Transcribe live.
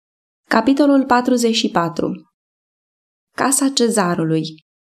Capitolul 44. Casa Cezarului.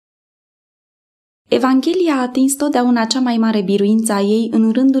 Evanghelia a atins totdeauna cea mai mare biruință a ei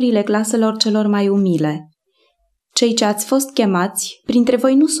în rândurile claselor celor mai umile. Cei ce ați fost chemați, printre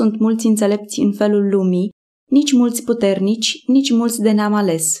voi nu sunt mulți înțelepți în felul lumii, nici mulți puternici, nici mulți de neam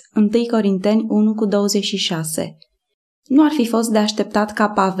ales. 1 Corinteni 1:26. Nu ar fi fost de așteptat ca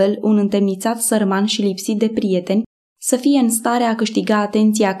Pavel, un întemnițat sărman și lipsit de prieteni, să fie în stare a câștiga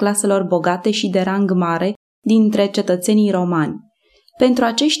atenția claselor bogate și de rang mare dintre cetățenii romani. Pentru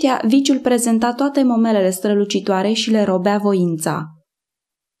aceștia, viciul prezenta toate momelele strălucitoare și le robea voința.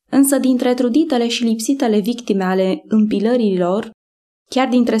 Însă dintre truditele și lipsitele victime ale împilărilor, chiar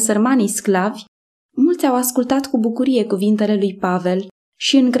dintre sărmanii sclavi, mulți au ascultat cu bucurie cuvintele lui Pavel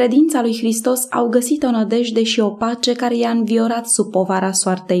și în credința lui Hristos au găsit o nădejde și o pace care i-a înviorat sub povara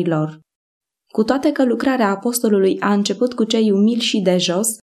soartei lor. Cu toate că lucrarea apostolului a început cu cei umili și de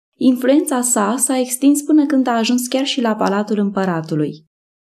jos, influența sa s-a extins până când a ajuns chiar și la palatul împăratului.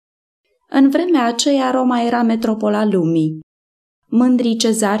 În vremea aceea Roma era metropola lumii. Mândrii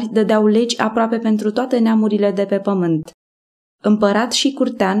cezari dădeau legi aproape pentru toate neamurile de pe pământ. Împărat și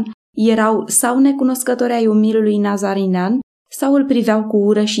curtean erau sau necunoscători ai umilului nazarinean sau îl priveau cu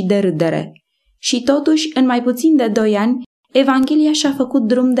ură și derâdere. Și totuși, în mai puțin de 2 ani, Evanghelia și-a făcut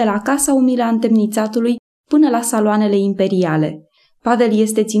drum de la casa umilă a întemnițatului până la saloanele imperiale. Pavel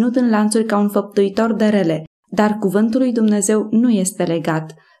este ținut în lanțuri ca un făptuitor de rele, dar cuvântul lui Dumnezeu nu este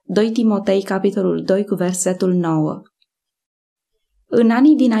legat. 2 Timotei, capitolul 2, cu versetul 9. În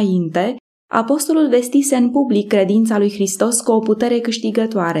anii dinainte, apostolul vestise în public credința lui Hristos cu o putere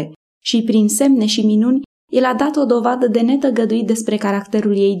câștigătoare și prin semne și minuni el a dat o dovadă de netăgăduit despre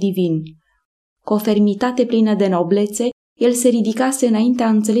caracterul ei divin. Cu o fermitate plină de noblețe, el se ridicase înaintea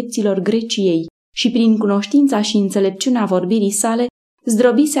înțelepților Greciei și prin cunoștința și înțelepciunea vorbirii sale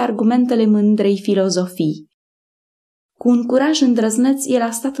zdrobise argumentele mândrei filozofii. Cu un curaj îndrăzneț, el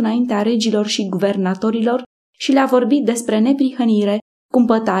a stat înaintea regilor și guvernatorilor și le-a vorbit despre neprihănire,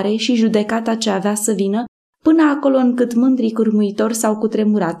 cumpătare și judecata ce avea să vină, până acolo încât mândrii curmuitori s-au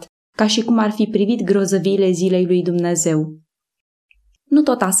cutremurat, ca și cum ar fi privit grozăviile zilei lui Dumnezeu. Nu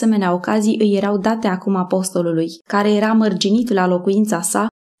tot asemenea ocazii îi erau date acum apostolului, care era mărginit la locuința sa,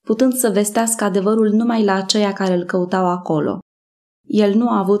 putând să vestească adevărul numai la aceia care îl căutau acolo. El nu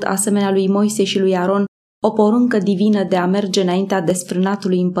a avut, asemenea lui Moise și lui Aron, o poruncă divină de a merge înaintea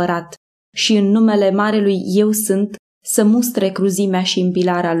desfrânatului împărat și în numele marelui Eu sunt să mustre cruzimea și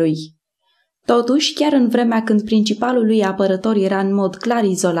împilarea lui. Totuși, chiar în vremea când principalul lui apărător era în mod clar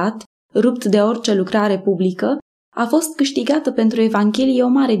izolat, rupt de orice lucrare publică, a fost câștigată pentru Evanghelie o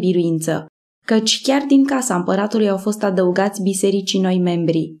mare biruință, căci chiar din casa împăratului au fost adăugați bisericii noi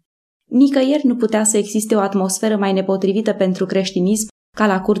membri. Nicăieri nu putea să existe o atmosferă mai nepotrivită pentru creștinism ca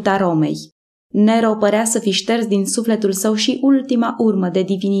la curtea Romei. Nero părea să fi șters din sufletul său și ultima urmă de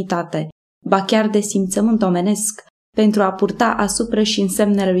divinitate, ba chiar de simțământ omenesc, pentru a purta asupra și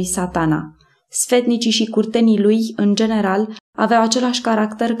însemnele lui Satana. Sfetnicii și curtenii lui, în general, aveau același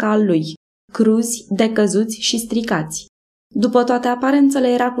caracter ca al lui, cruzi, decăzuți și stricați. După toate aparențele,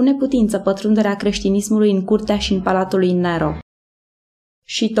 era cu neputință pătrunderea creștinismului în curtea și în palatul lui Nero.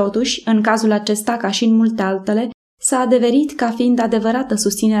 Și totuși, în cazul acesta, ca și în multe altele, s-a adeverit ca fiind adevărată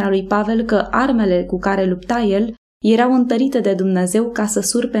susținerea lui Pavel că armele cu care lupta el erau întărite de Dumnezeu ca să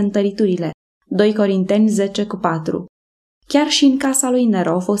surpe întăriturile. 2 Corinteni 10:4. Chiar și în casa lui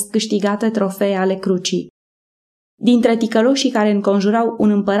Nero au fost câștigate trofee ale crucii. Dintre ticăloșii care înconjurau un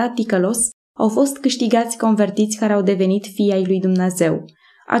împărat ticălos, au fost câștigați convertiți care au devenit fii ai lui Dumnezeu.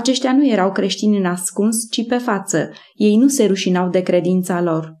 Aceștia nu erau creștini în ascuns, ci pe față. Ei nu se rușinau de credința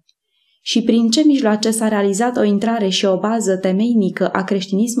lor. Și prin ce mijloace s-a realizat o intrare și o bază temeinică a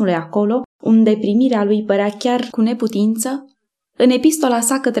creștinismului acolo, unde primirea lui părea chiar cu neputință? În epistola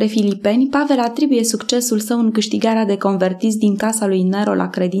sa către Filipeni, Pavel atribuie succesul său în câștigarea de convertiți din casa lui Nero la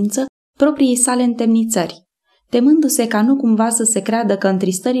credință propriei sale întemnițări. Temându-se ca nu cumva să se creadă că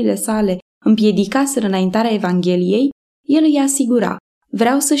întristările sale împiedicaseră înaintarea Evangheliei, el îi asigura: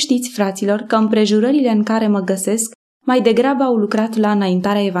 vreau să știți, fraților, că împrejurările în care mă găsesc mai degrabă au lucrat la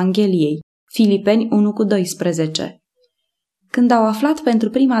înaintarea Evangheliei. Filipeni 1:12. Când au aflat pentru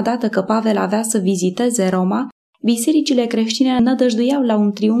prima dată că Pavel avea să viziteze Roma, bisericile creștine nădăjduiau la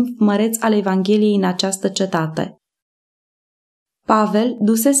un triumf măreț al Evangheliei în această cetate. Pavel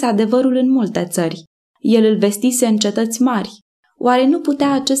dusese adevărul în multe țări. El îl vestise în cetăți mari. Oare nu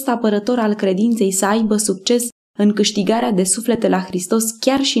putea acest apărător al credinței să aibă succes în câștigarea de suflete la Hristos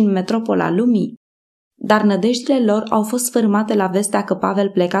chiar și în metropola lumii? Dar nădejdile lor au fost sfârmate la vestea că Pavel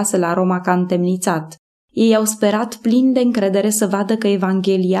plecase la Roma ca întemnițat. Ei au sperat plini de încredere să vadă că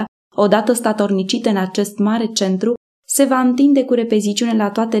Evanghelia, odată statornicite în acest mare centru, se va întinde cu repeziciune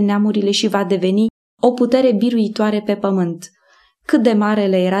la toate neamurile și va deveni o putere biruitoare pe pământ. Cât de mare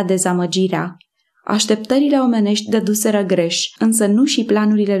le era dezamăgirea! Așteptările omenești dăduseră greș, însă nu și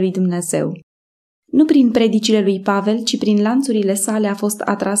planurile lui Dumnezeu. Nu prin predicile lui Pavel, ci prin lanțurile sale a fost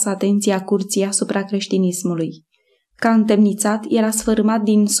atrasă atenția curții asupra creștinismului. Ca întemnițat, el a sfărâmat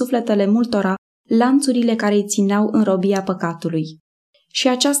din sufletele multora lanțurile care îi țineau în robia păcatului. Și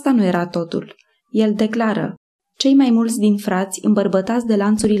aceasta nu era totul. El declară: cei mai mulți din frați, îmbărbătați de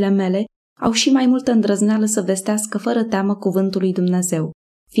lanțurile mele, au și mai multă îndrăzneală să vestească fără teamă cuvântul lui Dumnezeu.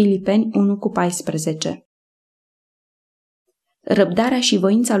 Filipeni 1:14. Răbdarea și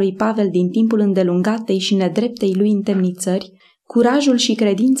voința lui Pavel din timpul îndelungatei și nedreptei lui întemnițări, curajul și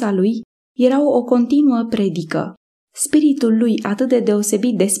credința lui erau o continuă predică. Spiritul lui, atât de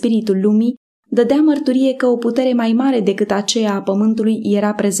deosebit de spiritul lumii, dădea mărturie că o putere mai mare decât aceea a pământului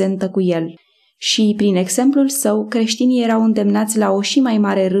era prezentă cu el. Și, prin exemplul său, creștinii erau îndemnați la o și mai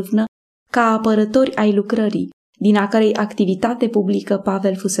mare râvnă ca apărători ai lucrării, din a cărei activitate publică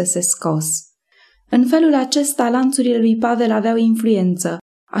Pavel fusese scos. În felul acesta, lanțurile lui Pavel aveau influență,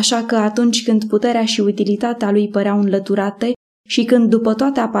 așa că atunci când puterea și utilitatea lui păreau înlăturate și când după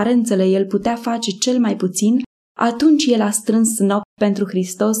toate aparențele el putea face cel mai puțin, atunci el a strâns snopi pentru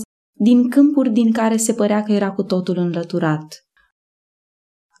Hristos din câmpuri din care se părea că era cu totul înlăturat.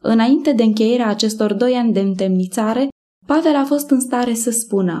 Înainte de încheierea acestor 2 ani de întemnițare, Pavel a fost în stare să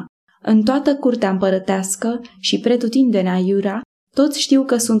spună: în toată curtea împărătească și pretutindeni aiurea, toți știu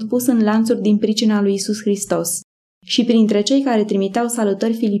că sunt pus în lanțuri din pricina lui Iisus Hristos. Și printre cei care trimiteau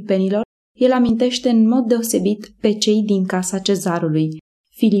salutări filipenilor, el amintește în mod deosebit pe cei din casa Cezarului.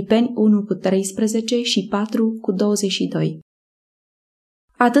 Filipeni 1:13 și 4:22.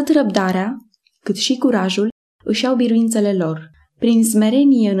 Atât răbdarea, cât și curajul își au biruințele lor. Prin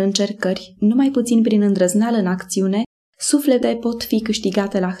smerenie în încercări, numai puțin prin îndrăzneală în acțiune, suflete pot fi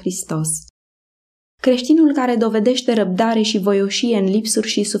câștigate la Hristos. Creștinul care dovedește răbdare și voioșie în lipsuri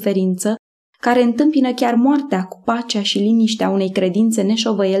și suferință, care întâmpină chiar moartea cu pacea și liniștea unei credințe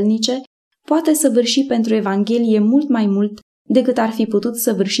neșovăielnice, poate săvârși pentru Evanghelie mult mai mult decât ar fi putut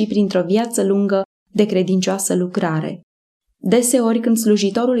săvârși printr-o viață lungă de credincioasă lucrare. Deseori, când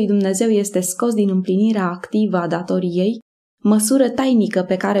slujitorul lui Dumnezeu este scos din împlinirea activă a datoriei, măsură tainică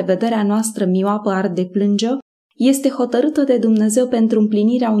pe care vederea noastră mioapă ar deplânge-o, este hotărâtă de Dumnezeu pentru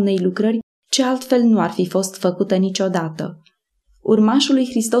împlinirea unei lucrări ce altfel nu ar fi fost făcută niciodată. Urmașul lui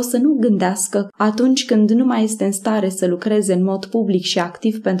Hristos să nu gândească, atunci când nu mai este în stare să lucreze în mod public și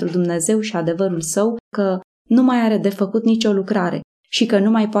activ pentru Dumnezeu și adevărul său, că nu mai are de făcut nicio lucrare și că nu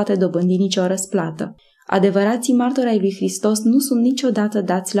mai poate dobândi nicio răsplată. Adevărații martori ai lui Hristos nu sunt niciodată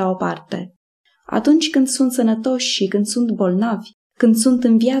dați la o parte. Atunci când sunt sănătoși și când sunt bolnavi, când sunt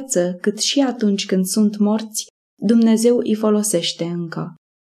în viață, cât și atunci când sunt morți, Dumnezeu îi folosește încă.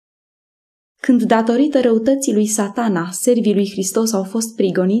 Când datorită răutății lui Satana, servii lui Hristos au fost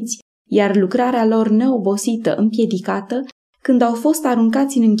prigoniți, iar lucrarea lor neobosită împiedicată, când au fost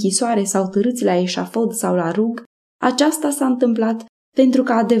aruncați în închisoare sau târâți la eșafod sau la rug, aceasta s-a întâmplat pentru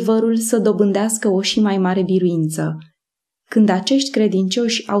ca adevărul să dobândească o și mai mare biruință. Când acești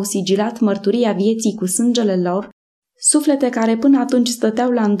credincioși au sigilat mărturia vieții cu sângele lor, suflete care până atunci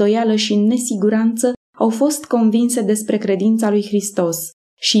stăteau la îndoială și în nesiguranță au fost convinse despre credința lui Hristos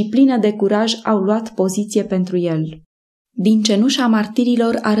și, plină de curaj, au luat poziție pentru el. Din cenușa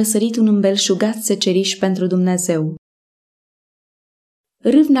martirilor a răsărit un îmbelșugat seceriș pentru Dumnezeu.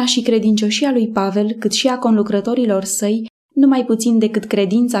 Râvna și credincioșia lui Pavel, cât și a conlucrătorilor săi, numai puțin decât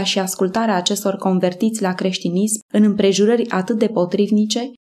credința și ascultarea acestor convertiți la creștinism în împrejurări atât de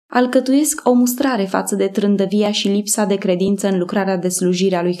potrivnice, alcătuiesc o mustrare față de trândăvia și lipsa de credință în lucrarea de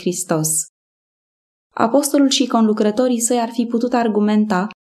slujire a lui Hristos. Apostolul și conlucrătorii săi ar fi putut argumenta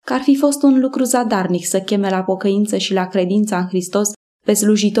că ar fi fost un lucru zadarnic să cheme la pocăință și la credința în Hristos pe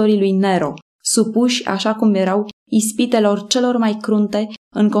slujitorii lui Nero, supuși, așa cum erau, ispitelor celor mai crunte,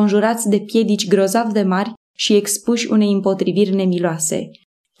 înconjurați de piedici grozav de mari și expuși unei împotriviri nemiloase.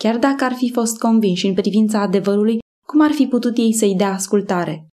 Chiar dacă ar fi fost convinși în privința adevărului, cum ar fi putut ei să-i dea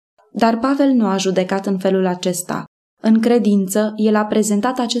ascultare? Dar Pavel nu a judecat în felul acesta. În credință, el a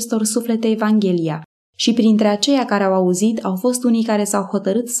prezentat acestor suflete Evanghelia și printre aceia care au auzit au fost unii care s-au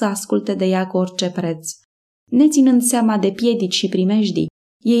hotărât să asculte de ea cu orice preț. Neținând seama de piedici și primejdii,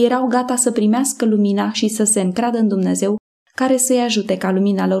 ei erau gata să primească lumina și să se încradă în Dumnezeu, care să-i ajute ca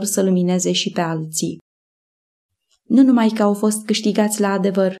lumina lor să lumineze și pe alții. Nu numai că au fost câștigați la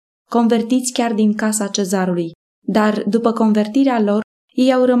adevăr, convertiți chiar din casa Cezarului, dar după convertirea lor,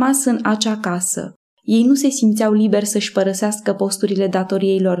 ei au rămas în acea casă. Ei nu se simțeau liberi să-și părăsească posturile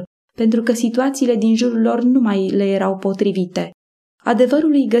datoriei lor, pentru că situațiile din jurul lor nu mai le erau potrivite.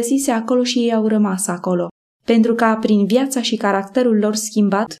 Adevărul îi găsise acolo și ei au rămas acolo, pentru ca, prin viața și caracterul lor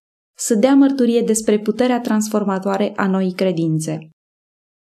schimbat, să dea mărturie despre puterea transformatoare a noii credințe.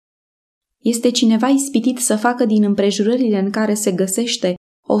 Este cineva ispitit să facă din împrejurările în care se găsește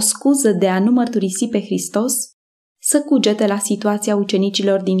o scuză de a nu mărturisi pe Hristos? Să cugete la situația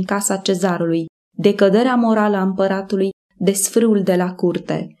ucenicilor din casa Cezarului, de căderea morală a împăratului, de sfrâul de la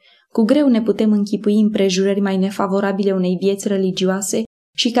curte. Cu greu ne putem închipui împrejurări mai nefavorabile unei vieți religioase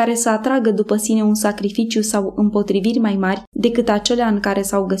și care să atragă după sine un sacrificiu sau împotriviri mai mari decât acelea în care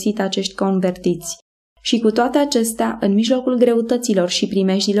s-au găsit acești convertiți. Și cu toate acestea, în mijlocul greutăților și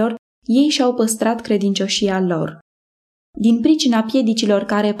primejdilor, ei și-au păstrat credincioșia lor. Din pricina piedicilor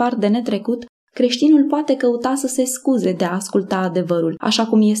care par de netrecut, creștinul poate căuta să se scuze de a asculta adevărul, așa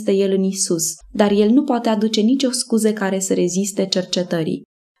cum este el în Isus, dar el nu poate aduce nicio scuze care să reziste cercetării.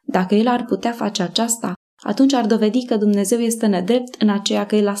 Dacă el ar putea face aceasta, atunci ar dovedi că Dumnezeu este nedrept în aceea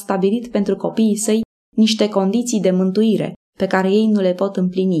că el a stabilit pentru copiii săi niște condiții de mântuire pe care ei nu le pot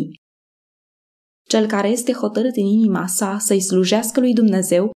împlini. Cel care este hotărât în inima sa să-i slujească lui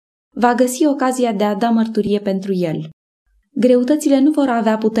Dumnezeu va găsi ocazia de a da mărturie pentru el. Greutățile nu vor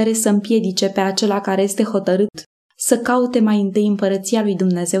avea putere să împiedice pe acela care este hotărât să caute mai întâi împărăția lui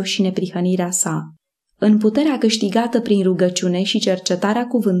Dumnezeu și neprihănirea sa. În puterea câștigată prin rugăciune și cercetarea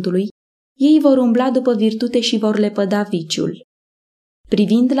cuvântului, ei vor umbla după virtute și vor lepăda viciul.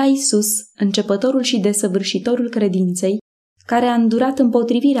 Privind la Isus, începătorul și desăvârșitorul credinței, care a îndurat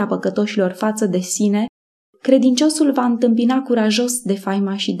împotrivirea păcătoșilor față de sine, credinciosul va întâmpina curajos de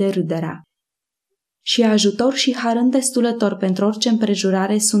faima și de râderea. Și ajutor și har îndestulător pentru orice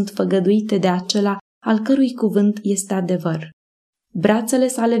împrejurare sunt făgăduite de acela al cărui cuvânt este adevăr. Brațele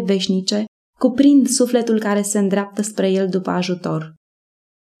sale veșnice cuprind sufletul care se îndreaptă spre el după ajutor.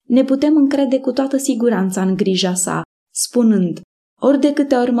 Ne putem încrede cu toată siguranța în grija sa, spunând: ori de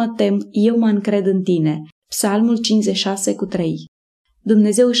câte ori mă tem, eu mă încred în tine. Psalmul 56:3.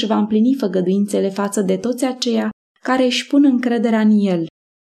 Dumnezeu își va împlini făgăduințele față de toți aceia care își pun încrederea în el.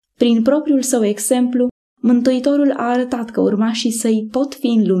 Prin propriul său exemplu, Mântuitorul a arătat că urmașii săi pot fi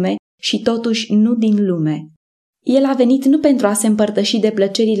în lume și totuși nu din lume. El a venit nu pentru a se împărtăși de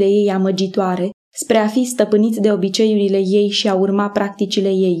plăcerile ei amăgitoare, spre a fi stăpânit de obiceiurile ei și a urma practicile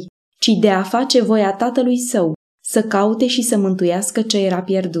ei, ci de a face voia Tatălui Său, să caute și să mântuiască ce era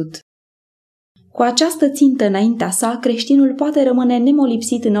pierdut. Cu această țintă înaintea sa, creștinul poate rămâne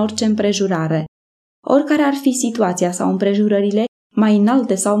nemolipsit în orice împrejurare. Oricare ar fi situația sau împrejurările, mai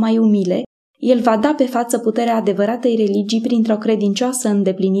înalte sau mai umile, el va da pe față puterea adevăratei religii printr-o credincioasă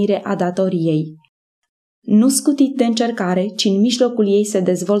îndeplinire a datoriei. Nu scutit de încercare, ci în mijlocul ei se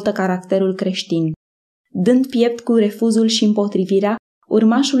dezvoltă caracterul creștin. Dând piept cu refuzul și împotrivirea,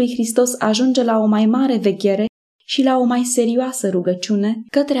 urmașul lui Hristos ajunge la o mai mare veghere și la o mai serioasă rugăciune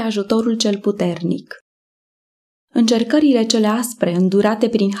către ajutorul cel puternic. Încercările cele aspre, îndurate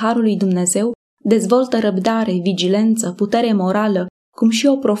prin harul lui Dumnezeu, dezvoltă răbdare, vigilență, putere morală, cum și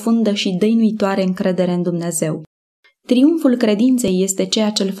o profundă și dăinuitoare încredere în Dumnezeu. Triumful credinței este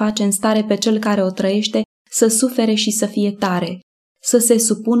ceea ce îl face în stare pe cel care o trăiește să sufere și să fie tare, să se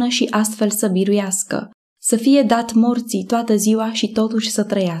supună și astfel să biruiască, să fie dat morții toată ziua și totuși să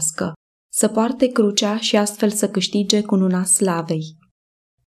trăiască, să poarte crucea și astfel să câștige cununa slavei.